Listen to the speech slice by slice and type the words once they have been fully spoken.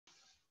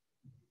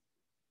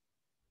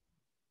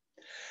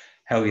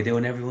How are you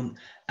doing, everyone?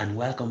 And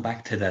welcome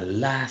back to the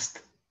last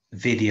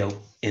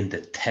video in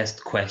the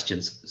test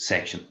questions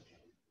section.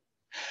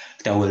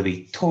 There will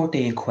be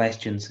 13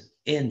 questions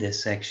in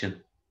this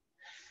section,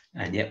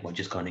 and yet we're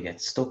just going to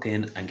get stuck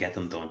in and get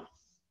them done.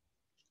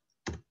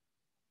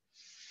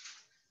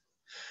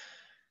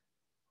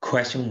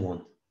 Question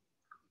 1.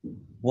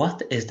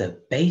 What is the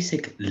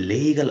basic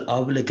legal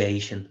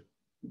obligation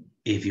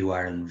if you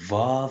are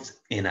involved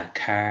in a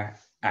car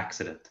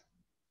accident?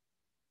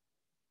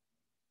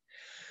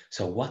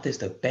 So what is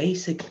the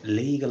basic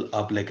legal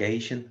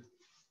obligation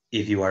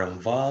if you are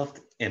involved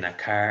in a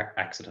car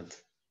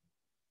accident?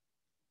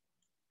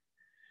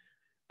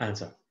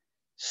 Answer: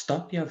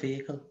 stop your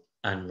vehicle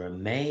and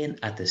remain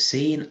at the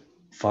scene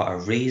for a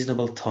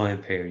reasonable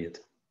time period.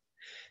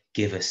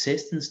 Give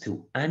assistance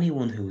to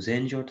anyone who's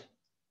injured.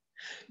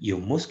 You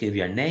must give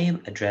your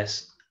name,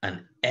 address,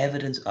 and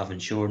evidence of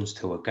insurance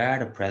to a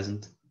guard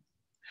present,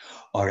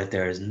 or if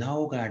there is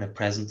no guard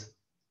present,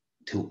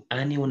 to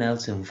anyone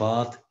else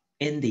involved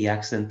in the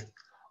accident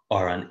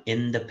or an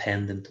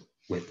independent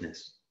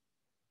witness.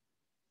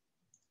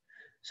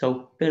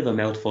 So, bit of a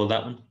mouthful,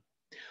 that one.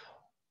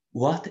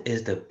 What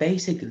is the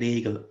basic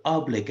legal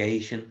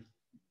obligation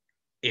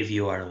if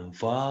you are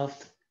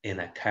involved in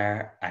a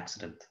car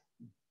accident?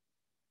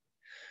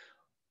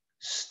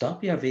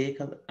 Stop your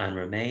vehicle and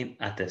remain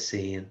at the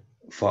scene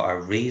for a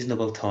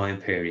reasonable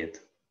time period.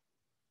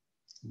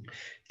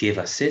 Give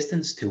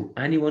assistance to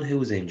anyone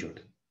who is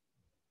injured.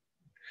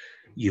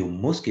 You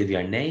must give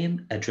your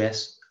name,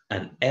 address,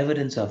 and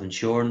evidence of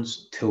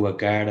insurance to a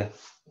guard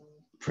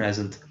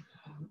present,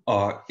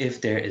 or if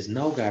there is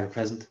no guard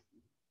present,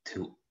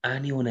 to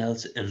anyone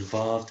else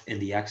involved in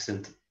the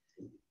accident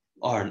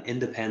or an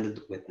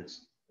independent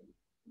witness.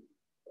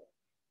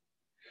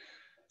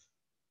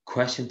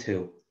 Question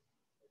 2.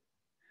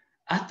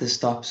 At the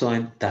stop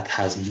sign that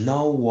has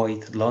no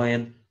white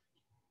line,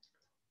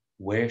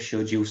 where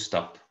should you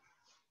stop?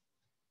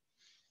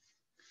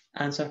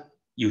 Answer: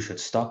 you should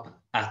stop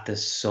at the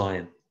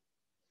sign.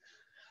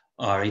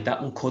 Alright,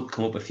 that one could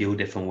come up a few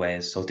different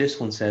ways. So this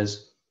one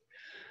says,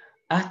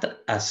 at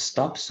a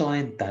stop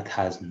sign that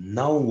has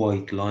no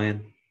white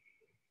line,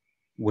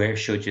 where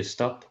should you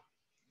stop?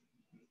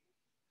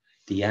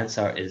 The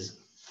answer is,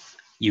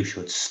 you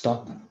should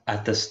stop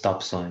at the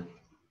stop sign.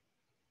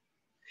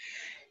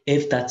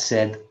 If that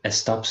said a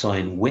stop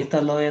sign with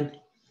a line,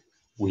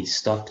 we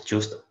stop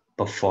just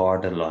before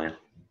the line.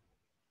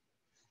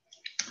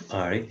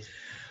 Alright.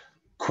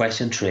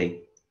 Question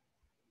 3.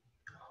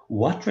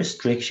 What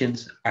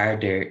restrictions are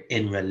there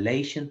in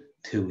relation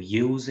to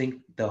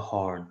using the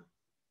horn?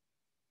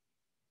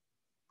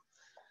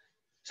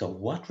 So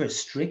what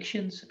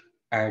restrictions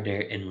are there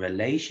in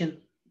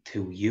relation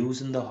to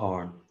using the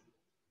horn?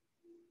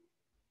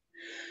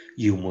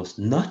 You must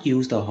not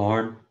use the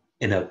horn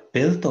in a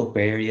built-up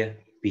area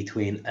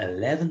between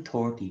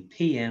 11:30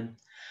 p.m.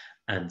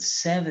 and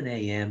 7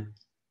 a.m.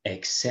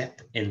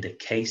 except in the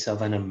case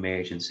of an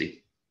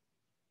emergency.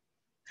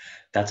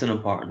 That's an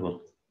important one.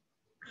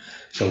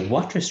 So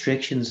what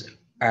restrictions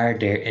are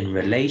there in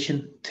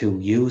relation to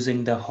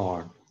using the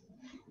horn?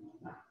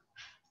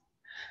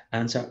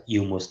 Answer: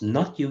 you must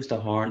not use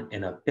the horn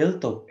in a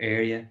built-up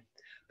area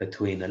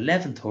between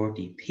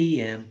 11:30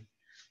 p.m.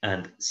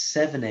 and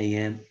 7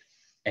 a.m.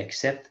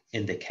 except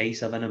in the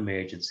case of an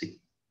emergency.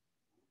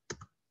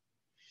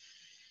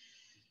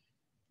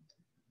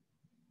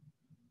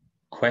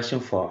 Question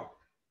 4.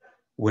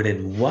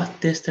 Within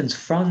what distance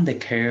from the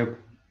curb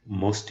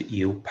must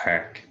you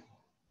park?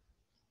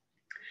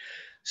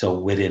 So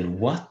within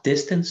what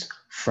distance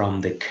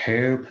from the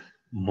curb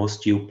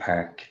must you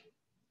park?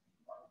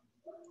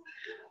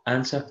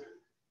 Answer: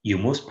 you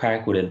must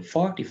park within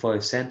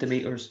 45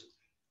 centimeters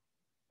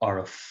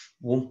or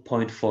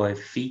 1.5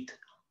 feet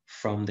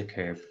from the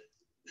curb.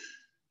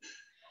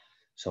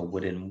 So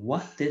within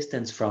what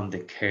distance from the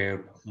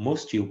curb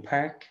must you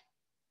park?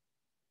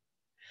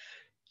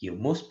 You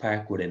must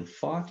park within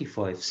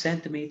 45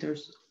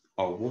 centimeters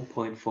or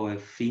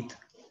 1.5 feet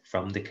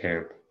from the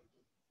curb.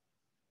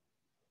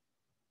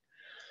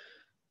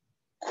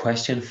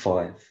 Question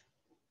 5.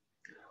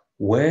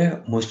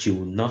 Where must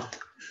you not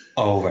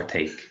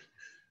overtake?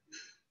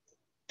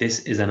 This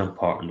is an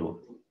important one.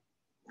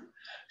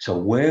 So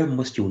where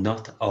must you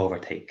not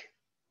overtake?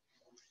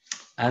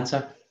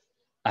 Answer: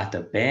 at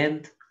the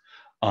bend,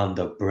 on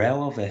the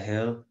brow of a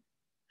hill,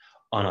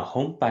 on a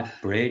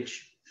humpback bridge,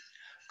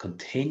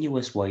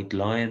 continuous white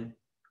line,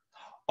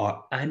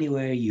 or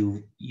anywhere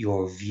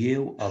your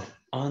view of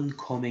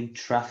oncoming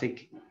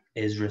traffic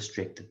is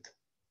restricted.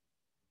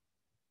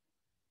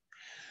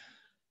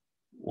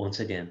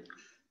 Once again,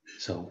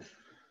 so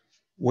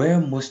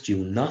where must you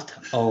not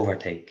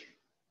overtake?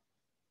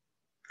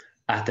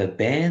 At the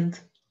bend,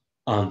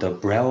 on the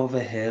brow of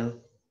a hill,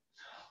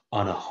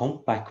 on a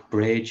humpback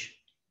bridge,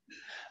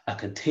 a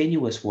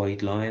continuous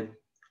white line,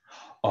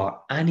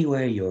 or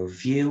anywhere your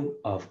view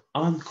of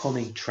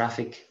oncoming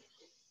traffic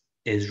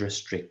is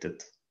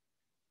restricted.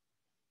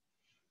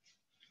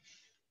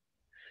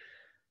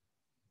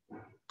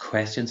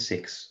 Question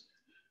 6.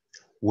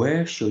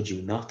 Where should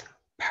you not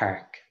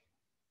park?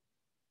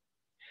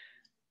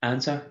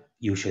 Answer,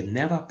 you should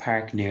never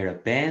park near a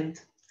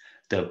bend,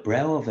 the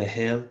brow of a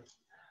hill,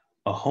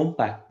 a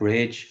humpback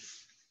bridge,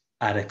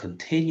 at a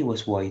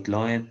continuous white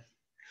line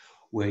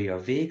where your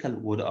vehicle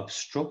would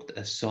obstruct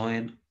a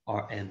sign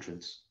or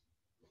entrance.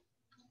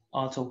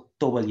 Also,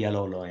 double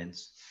yellow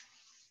lines.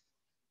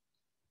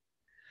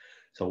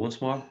 So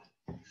once more,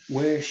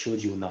 where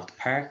should you not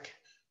park?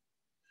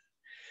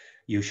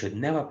 You should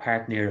never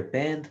park near a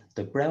bend,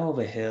 the brow of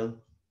a hill,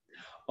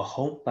 a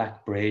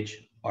humpback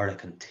bridge, or a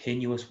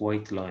continuous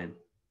white line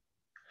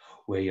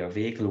where your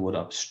vehicle would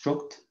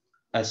obstruct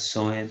a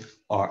sign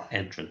or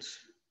entrance.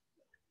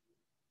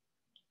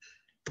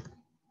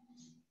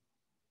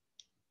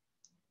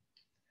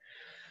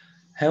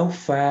 How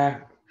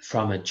far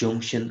from a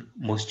junction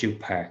must you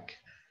park?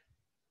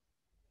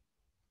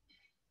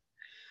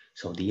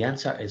 So the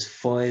answer is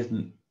 5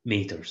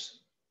 meters.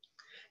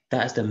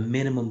 That is the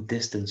minimum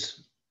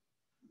distance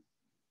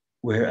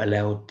we're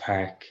allowed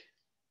park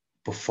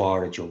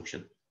before a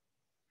junction.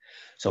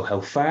 So how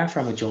far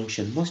from a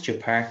junction must you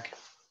park?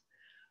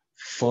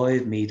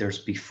 5 meters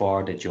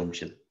before the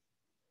junction.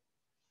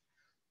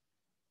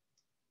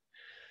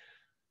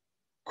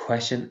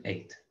 Question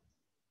 8.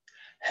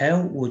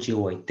 How would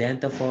you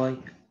identify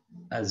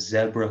a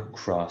zebra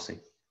crossing?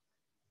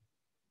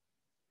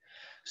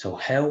 So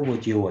how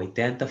would you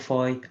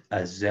identify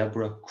a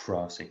zebra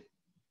crossing?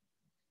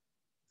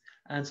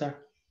 Answer,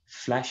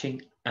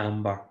 flashing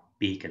amber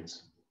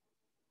beacons.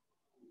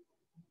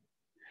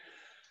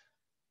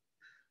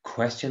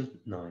 Question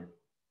 9.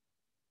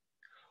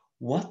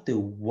 What do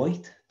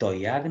white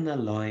diagonal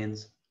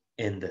lines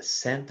in the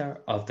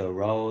center of the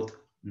road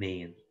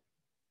mean?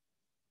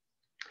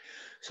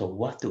 So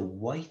what do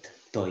white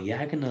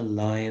diagonal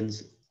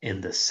lines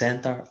in the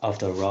center of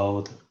the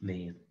road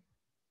mean?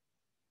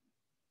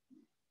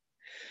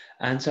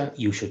 Answer,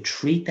 you should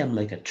treat them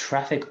like a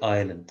traffic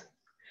island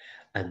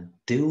and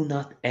do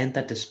not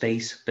enter the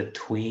space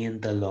between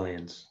the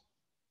lines.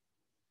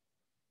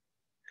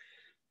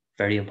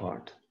 Very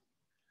important.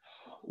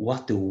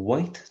 What do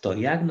white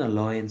diagonal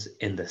lines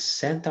in the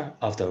center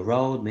of the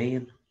road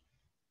mean?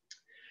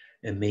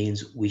 It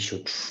means we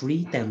should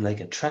treat them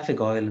like a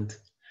traffic island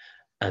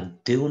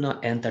and do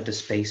not enter the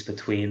space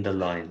between the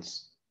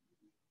lines.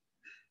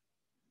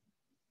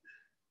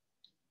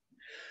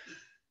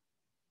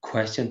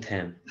 Question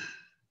 10.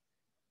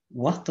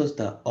 What does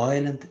the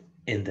island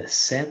in the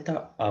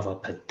center of a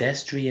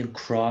pedestrian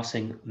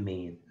crossing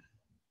mean?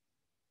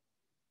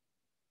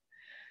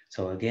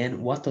 So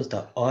again, what does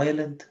the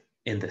island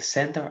in the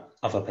center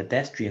of a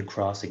pedestrian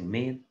crossing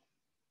mean?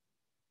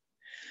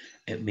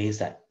 It means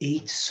that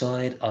each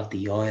side of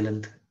the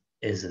island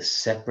is a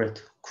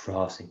separate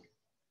crossing.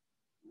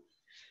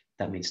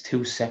 That means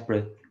two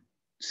separate,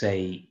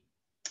 say,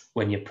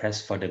 when you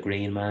press for the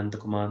green man to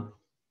come on,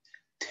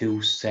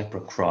 two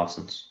separate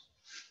crossings.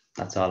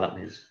 That's all that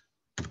means.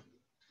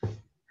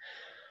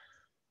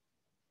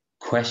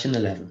 Question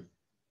 11.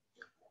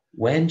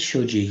 When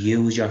should you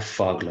use your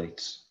fog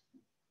lights?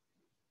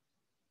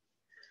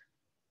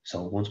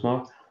 So once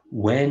more,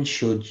 when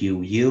should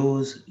you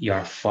use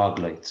your fog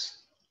lights?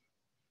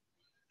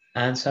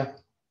 Answer,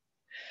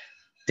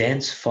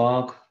 dense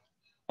fog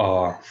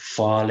or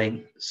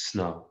falling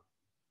snow.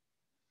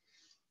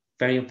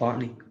 Very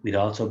importantly, we'd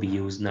also be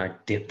using our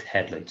dipped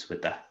headlights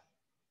with that.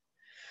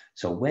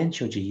 So when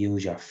should you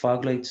use your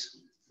fog lights?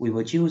 We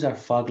would use our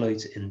fog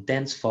lights in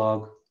dense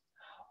fog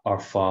or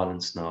falling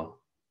snow.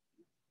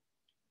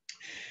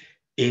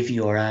 If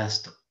you are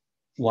asked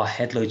what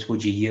headlights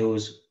would you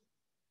use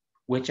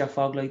with your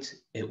fog lights,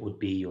 it would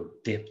be your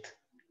dipped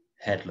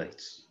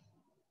headlights.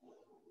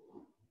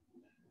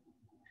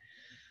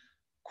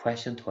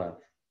 Question 12.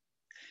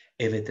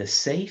 If it is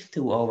safe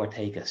to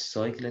overtake a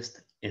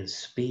cyclist in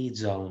speed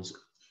zones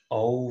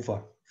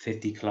over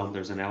 50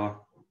 kilometers an hour,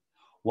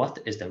 what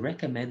is the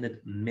recommended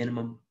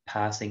minimum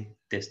passing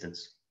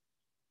distance?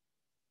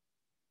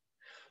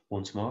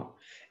 Once more,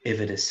 if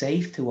it is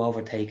safe to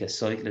overtake a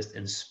cyclist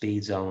in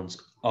speed zones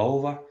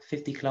over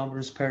 50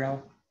 kilometers per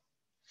hour,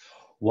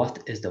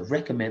 what is the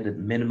recommended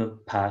minimum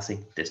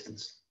passing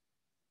distance?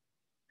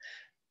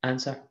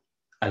 Answer,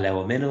 allow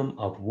a minimum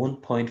of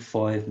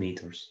 1.5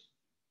 meters.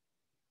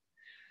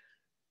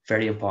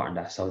 Very important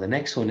that. So the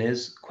next one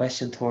is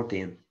question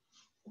 13.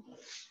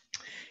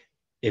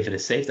 If it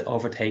is safe to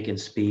overtake in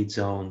speed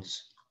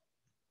zones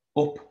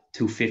up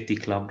to 50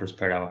 kilometers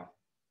per hour,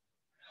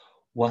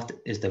 what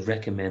is the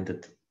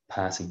recommended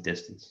passing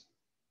distance?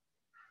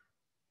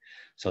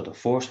 So the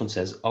first one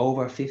says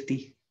over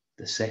 50,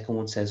 the second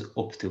one says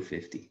up to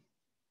 50.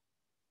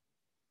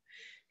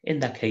 In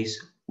that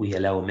case, we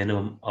allow a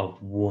minimum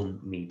of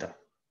 1 meter.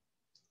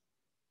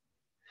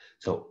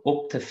 So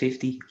up to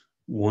 50,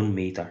 1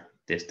 meter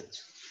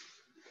distance.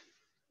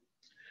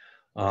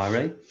 All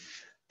right,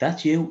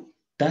 that's your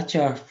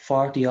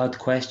 40 odd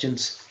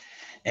questions,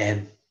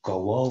 and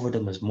go over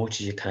them as much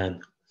as you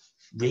can.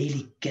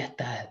 Really get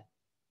that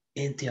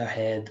into your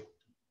head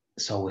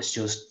so it's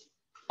just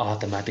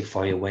automatic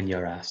for you when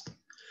you're asked.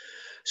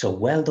 So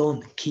well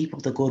done, keep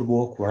up the good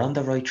work, we're on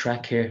the right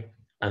track here,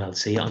 and I'll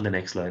see you on the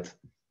next slide.